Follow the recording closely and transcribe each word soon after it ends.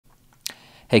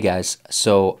Hey guys,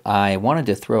 so I wanted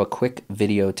to throw a quick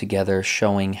video together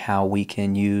showing how we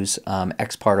can use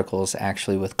xParticles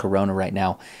actually with Corona right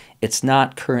now. It's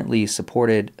not currently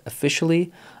supported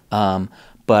officially, but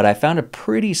I found a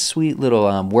pretty sweet little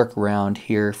workaround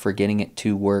here for getting it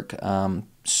to work.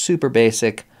 Super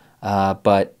basic,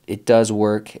 but it does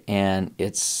work and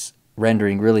it's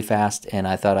rendering really fast, and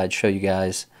I thought I'd show you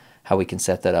guys how we can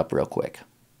set that up real quick.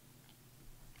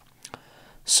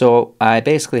 So I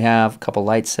basically have a couple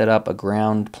lights set up, a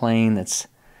ground plane that's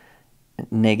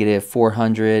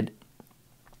 -400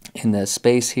 in the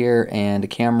space here, and a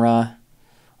camera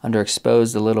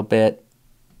underexposed a little bit.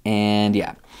 And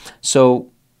yeah,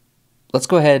 so let's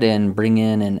go ahead and bring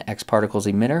in an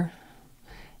xParticles emitter,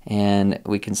 and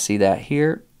we can see that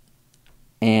here.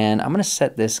 And I'm going to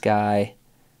set this guy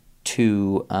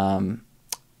to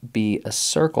be a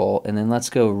circle, and then let's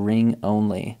go ring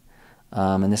only.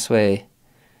 And this way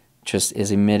just is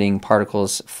emitting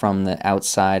particles from the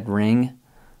outside ring.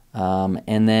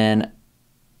 And then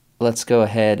let's go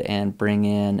ahead and bring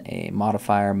in a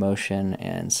modifier motion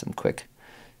and some quick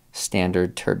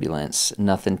standard turbulence.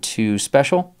 Nothing too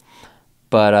special,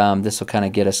 but this will kind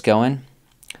of get us going.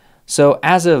 So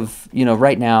as of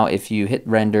right now, if you hit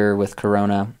render with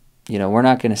Corona, we're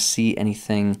not going to see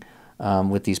anything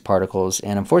with these particles,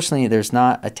 and unfortunately there's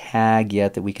not a tag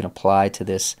yet that we can apply to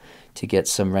this to get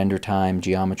some render time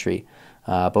geometry.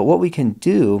 But what we can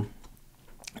do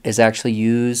is actually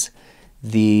use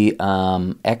the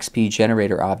XP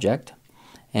generator object,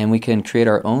 and we can create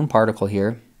our own particle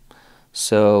here.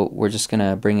 So we're just going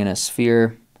to bring in a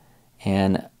sphere,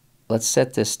 and let's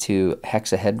set this to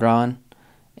hexahedron,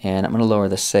 and I'm going to lower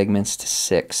the segments to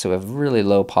 6, so we have a really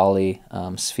low poly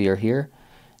sphere here.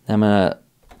 And I'm going to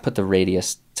put the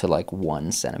radius to like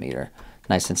 1 centimeter,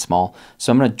 nice and small.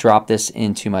 So I'm going to drop this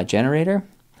into my generator,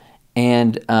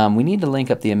 and we need to link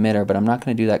up the emitter, but I'm not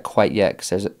going to do that quite yet because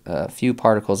there's a few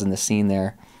particles in the scene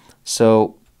there.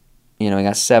 So we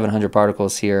got 700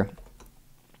 particles here,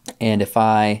 and if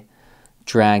I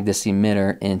drag this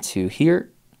emitter into here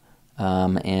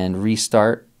and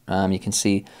restart, you can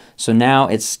see, so now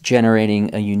it's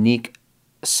generating a unique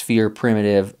sphere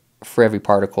primitive for every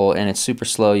particle, and it's super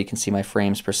slow. You can see my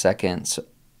frames per second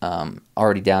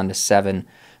already down to 7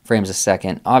 frames a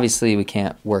second. Obviously we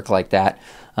can't work like that,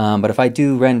 but if I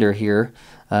do render here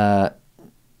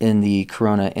in the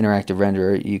Corona interactive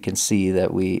renderer, you can see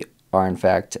that we are in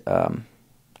fact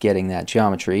getting that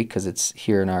geometry because it's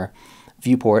here in our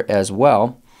viewport as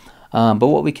well. But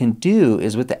what we can do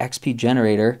is with the XP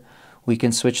generator, we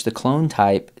can switch the clone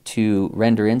type to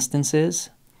render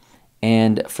instances,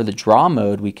 and for the draw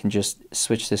mode we can just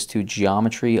switch this to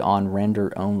geometry on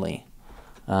render only.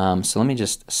 So let me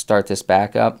just start this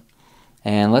back up,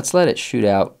 and let's let it shoot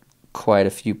out quite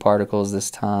a few particles this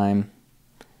time.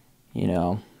 I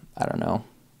don't know,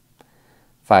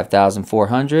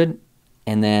 5,400,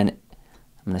 and then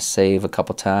I'm going to save a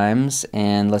couple times,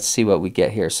 and let's see what we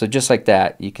get here. So just like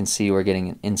that, you can see we're getting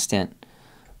an instant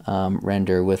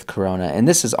render with Corona, and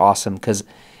this is awesome because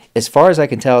as far as I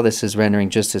can tell, this is rendering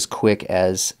just as quick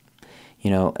as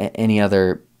any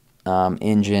other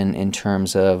engine in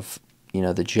terms of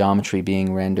the geometry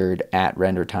being rendered at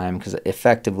render time, because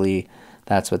effectively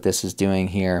that's what this is doing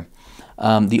here.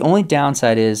 The only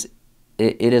downside is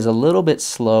it is a little bit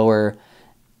slower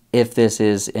if this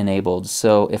is enabled.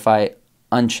 So if I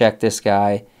uncheck this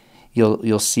guy,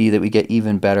 you'll see that we get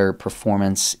even better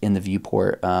performance in the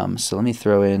viewport. So let me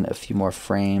throw in a few more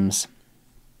frames.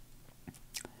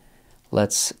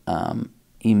 Let's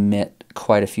emit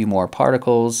quite a few more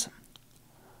particles.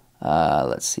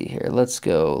 Let's see here. Let's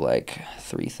go like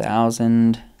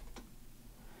 3,000.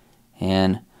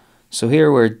 And so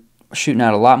here we're shooting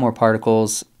out a lot more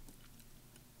particles,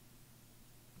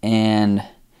 and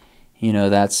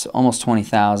that's almost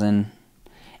 20,000.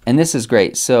 And this is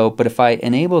great. So, but if I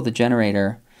enable the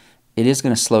generator, it is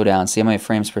going to slow down. See how my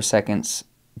frames per second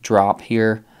drop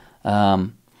here?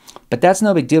 But that's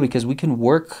no big deal because we can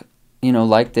work,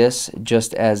 like this,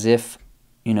 just as if,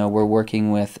 we're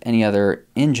working with any other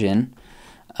engine.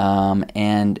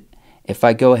 And if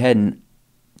I go ahead and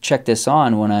check this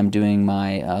on when I'm doing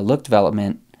my look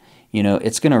development,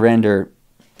 it's going to render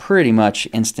pretty much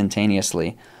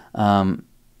instantaneously. And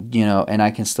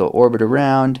I can still orbit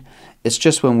around. It's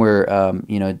just when we're,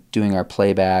 doing our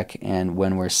playback and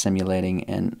when we're simulating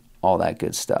and all that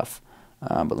good stuff.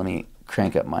 But let me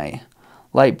crank up my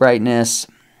light brightness.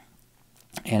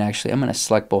 And actually, I'm going to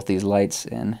select both these lights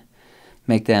and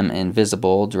make them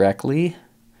invisible directly.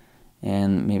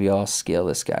 And maybe I'll scale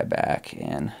this guy back,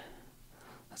 and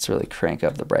let's really crank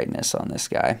up the brightness on this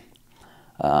guy.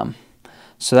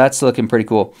 So that's looking pretty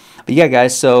cool. But yeah,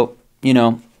 guys, so you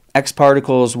know, X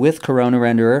particles with Corona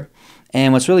Renderer.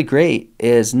 And what's really great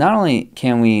is not only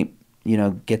can we, you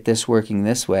know, get this working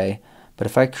this way, but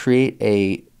if I create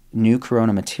a new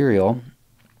Corona material,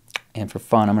 and for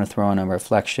fun, I'm going to throw in a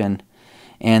reflection,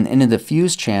 and in the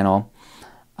diffuse channel,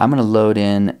 I'm going to load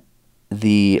in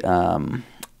the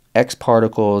X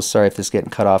particles. Sorry if this is getting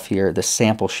cut off here. The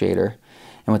sample shader,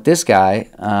 and with this guy,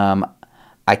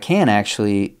 I can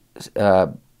actually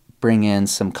bring in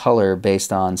some color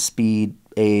based on speed,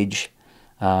 age,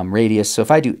 radius. So if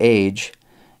I do age,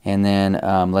 and then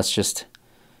let's just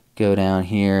go down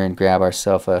here and grab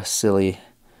ourselves a silly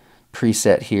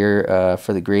preset here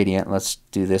for the gradient. Let's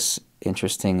do this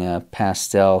interesting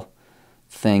pastel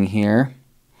thing here.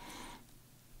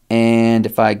 And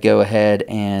if I go ahead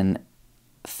and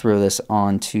throw this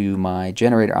onto my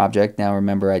generator object, now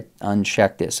remember I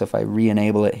unchecked it. So if I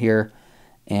re-enable it here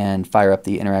and fire up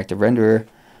the interactive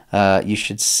renderer, you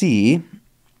should see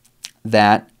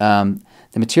that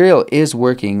the material is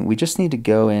working. We just need to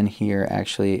go in here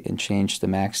actually and change the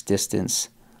max distance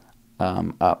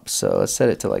up. So let's set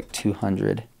it to like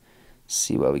 200.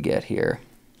 See what we get here.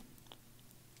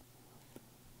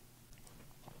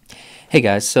 Hey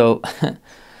guys, so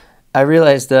I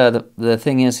realized the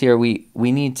thing is here we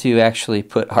need to actually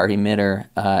put our emitter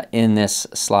in this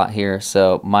slot here.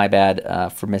 So my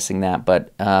bad for missing that,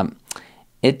 but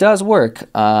it does work.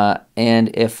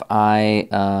 And if I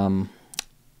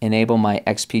enable my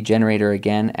XP generator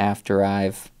again after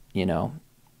I've, you know,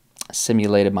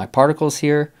 simulated my particles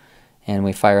here, and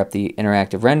we fire up the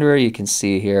interactive renderer, you can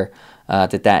see here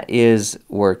that is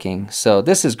working. So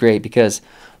this is great because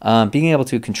being able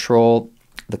to control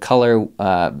the color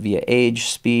via age,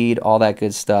 speed, all that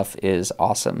good stuff is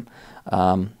awesome.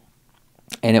 And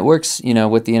it works, you know,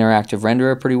 with the interactive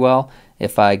renderer pretty well.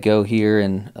 If I go here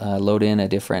and load in a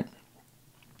different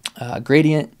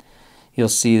gradient, you'll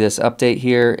see this update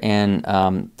here, and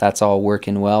that's all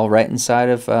working well right inside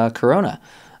of Corona.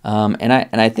 And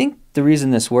I think the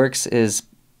reason this works is,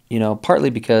 you know, partly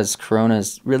because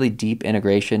Corona's really deep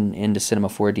integration into Cinema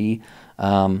 4D.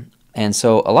 And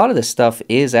so a lot of this stuff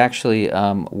is actually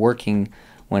working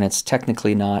when it's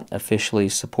technically not officially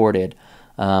supported.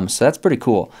 So that's pretty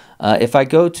cool. If I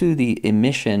go to the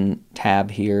emission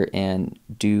tab here and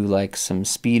do like some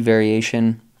speed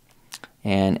variation,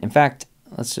 and in fact,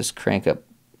 let's just crank up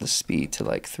the speed to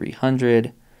like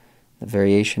 300, the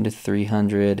variation to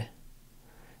 300,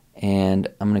 and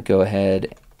I'm going to go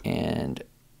ahead and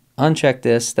uncheck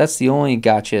this. That's the only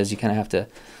gotcha, is you kind of have to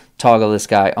toggle this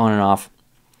guy on and off.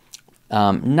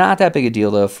 Not that big a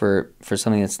deal though for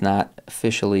something that's not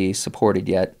officially supported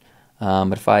yet.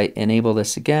 But if I enable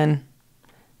this again,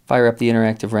 fire up the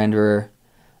interactive renderer,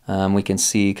 we can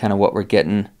see kind of what we're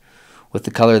getting with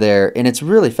the color there. And it's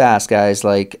really fast, guys.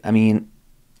 Like, I mean,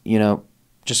 you know,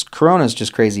 just Corona's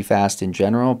just crazy fast in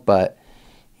general, but,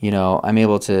 you know, I'm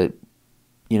able to,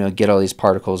 you know, get all these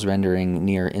particles rendering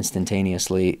near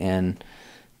instantaneously, and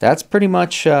that's pretty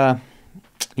much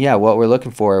yeah, what we're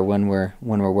looking for when we're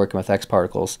working with X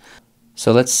particles.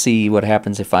 So let's see what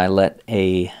happens if I let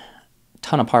a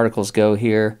ton of particles go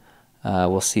here.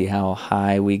 We'll see how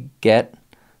high we get.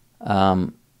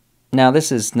 Now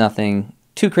this is nothing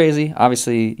too crazy.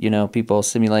 Obviously, you know, people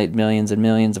simulate millions and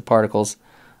millions of particles,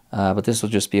 but this will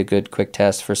just be a good quick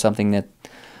test for something that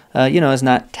you know, is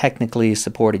not technically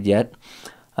supported yet.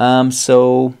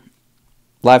 So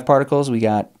live particles, we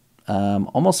got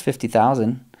almost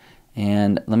 50,000.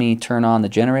 And let me turn on the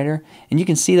generator, and you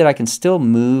can see that I can still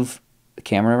move the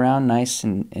camera around nice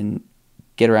and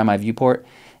get around my viewport.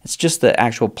 It's just the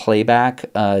actual playback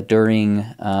during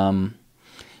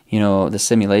you know, the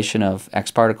simulation of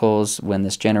X particles. When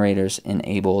this generator's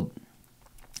enabled,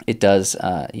 it does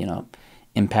you know,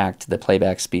 impact the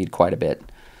playback speed quite a bit,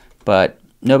 but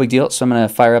no big deal. So I'm going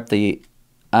to fire up the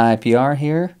IPR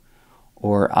here,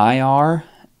 or IR,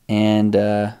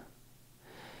 and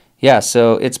yeah,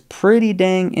 so it's pretty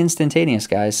dang instantaneous,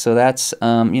 guys. So that's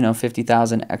you know,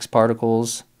 50,000 X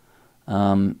particles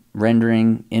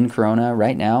rendering in Corona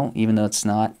right now, even though it's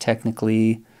not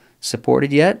technically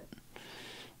supported yet.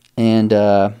 And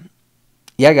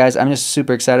yeah, guys, I'm just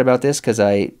super excited about this because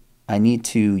I need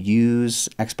to use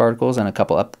X particles on a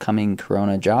couple upcoming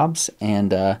Corona jobs,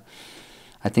 and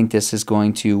I think this is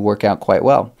going to work out quite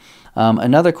well.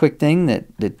 Another quick thing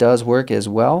that does work as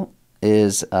well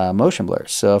is motion blur.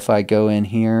 So if I go in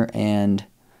here and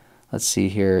let's see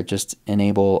here, just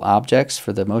enable objects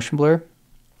for the motion blur.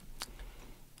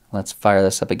 Let's fire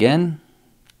this up again,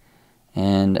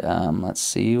 and let's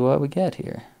see what we get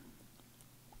here.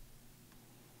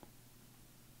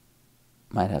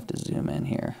 Might have to zoom in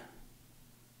here.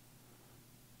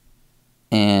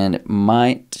 and it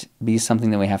might be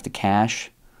something that we have to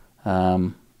cache,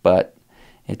 but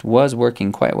it was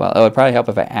working quite well. Oh, it'd probably help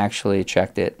if I actually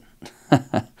checked it.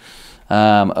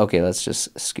 Okay, let's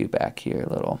just scoot back here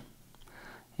a little.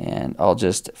 And I'll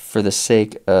just, for the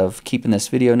sake of keeping this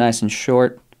video nice and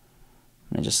short,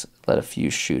 I'm going to just let a few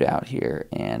shoot out here,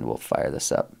 and we'll fire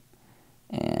this up.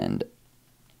 And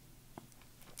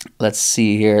let's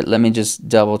see here. Let me just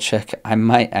double check. I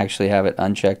might actually have it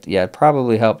unchecked. Yeah, it'd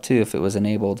probably help too if it was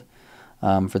enabled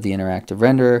for the interactive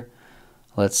renderer.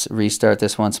 Let's restart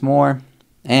this once more.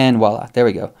 And voila, there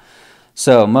we go.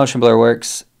 So motion blur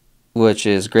works, which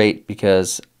is great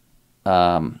because,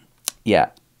 yeah,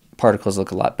 particles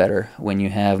look a lot better when you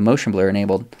have motion blur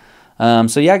enabled.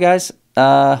 So yeah, guys,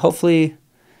 hopefully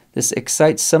this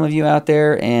excites some of you out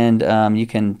there, and you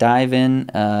can dive in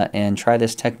and try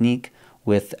this technique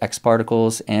with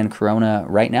XParticles and Corona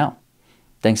right now.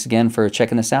 Thanks again for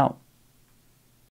checking this out.